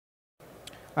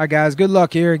All right, guys, good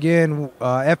luck here again.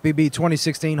 FBB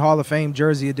 2016 Hall of Fame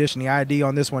Jersey Edition. The ID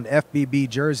on this one, FBB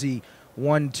Jersey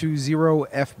 120.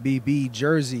 FBB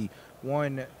Jersey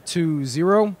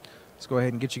 120. Let's go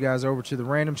ahead and get you guys over to the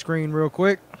random screen real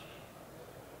quick.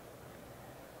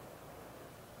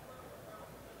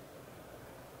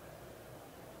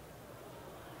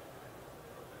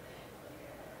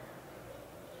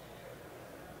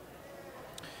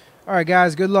 All right,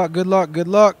 guys, good luck, good luck, good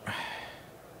luck.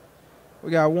 We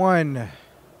got 1,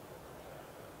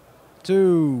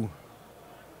 2,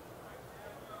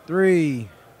 3,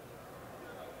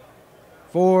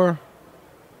 4,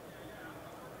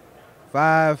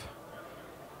 5.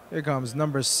 Here comes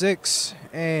number 6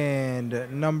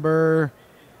 and number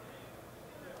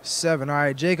 7. All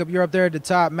right, Jacob, you're up there at the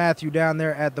top. Matthew down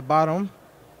there at the bottom.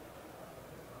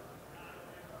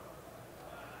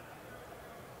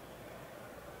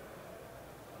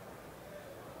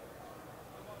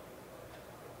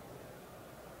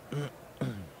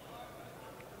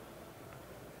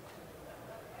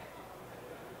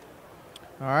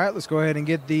 All right, let's go ahead and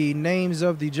get the names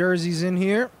of the jerseys in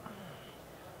here.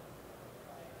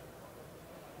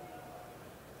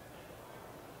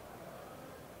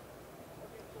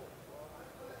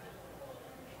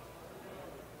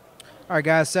 All right,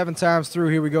 guys, 7 times through.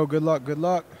 Here we go. Good luck, good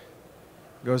luck.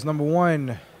 Goes number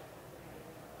 1,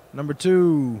 number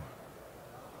 2,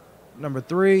 number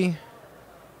 3,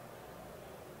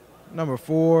 number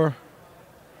 4,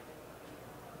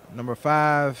 number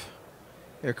 5.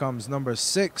 Here comes number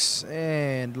 6,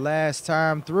 and last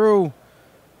time through,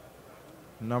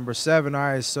 number 7. All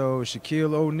right, so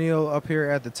Shaquille O'Neal up here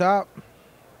at the top.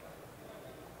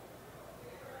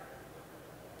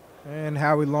 And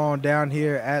Howie Long down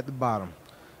here at the bottom.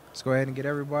 Let's go ahead and get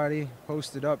everybody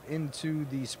posted up into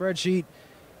the spreadsheet.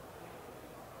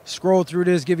 Scroll through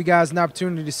this, give you guys an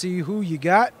opportunity to see who you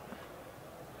got.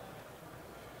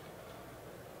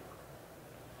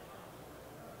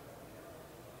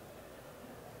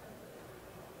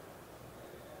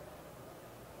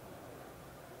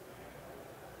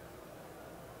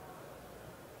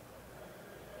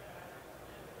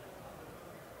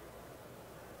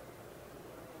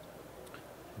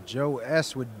 Joe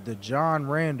S. with the John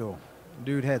Randall.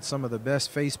 Dude had some of the best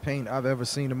face paint I've ever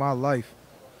seen in my life.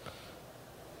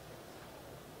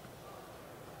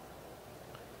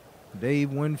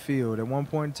 Dave Winfield, at one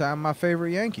point in time, my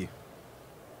favorite Yankee.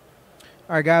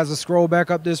 All right, guys, let's scroll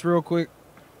back up this real quick.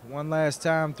 One last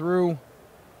time through.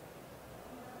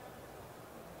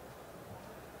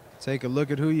 Take a look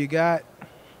at who you got.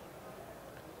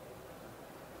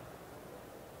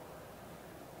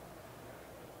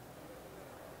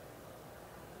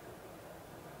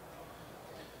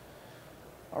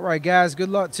 All right, guys, good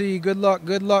luck to you. Good luck,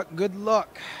 good luck, good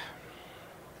luck.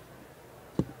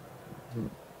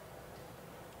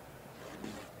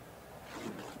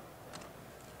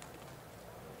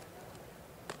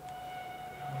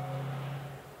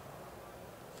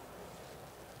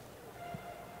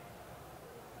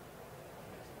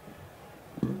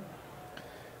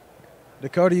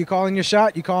 Dakota, you calling your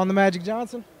shot? You calling the Magic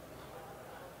Johnson?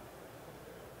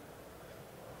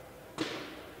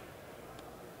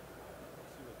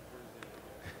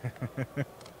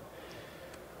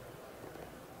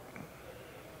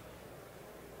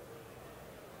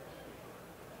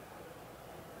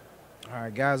 All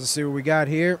right, guys, let's see what we got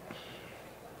here.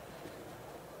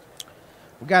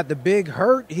 We got the Big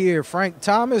Hurt here, Frank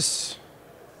Thomas.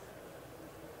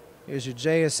 Here's your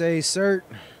JSA cert.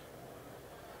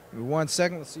 Give me 1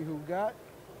 second, let's see who we got.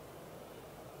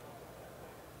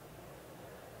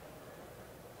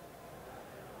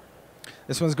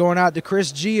 This one's going out to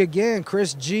Chris G again.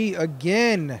 Chris G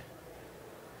again.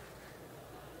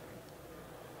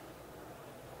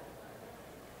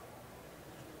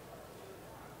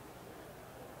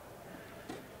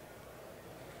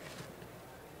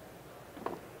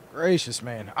 Gracious,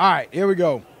 man. All right, here we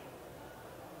go.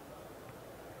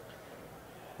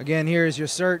 Again, here's your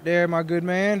cert there, my good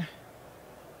man.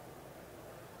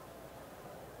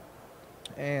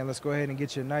 And let's go ahead and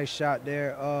get you a nice shot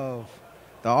there of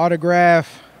the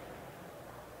autograph.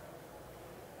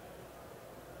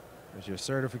 There's your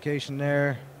certification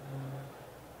there.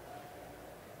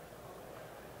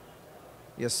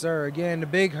 Yes, sir. Again, the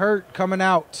Big Hurt coming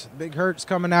out. Big Hurt's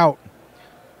coming out.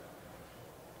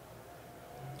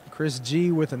 Chris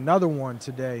G with another one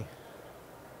today.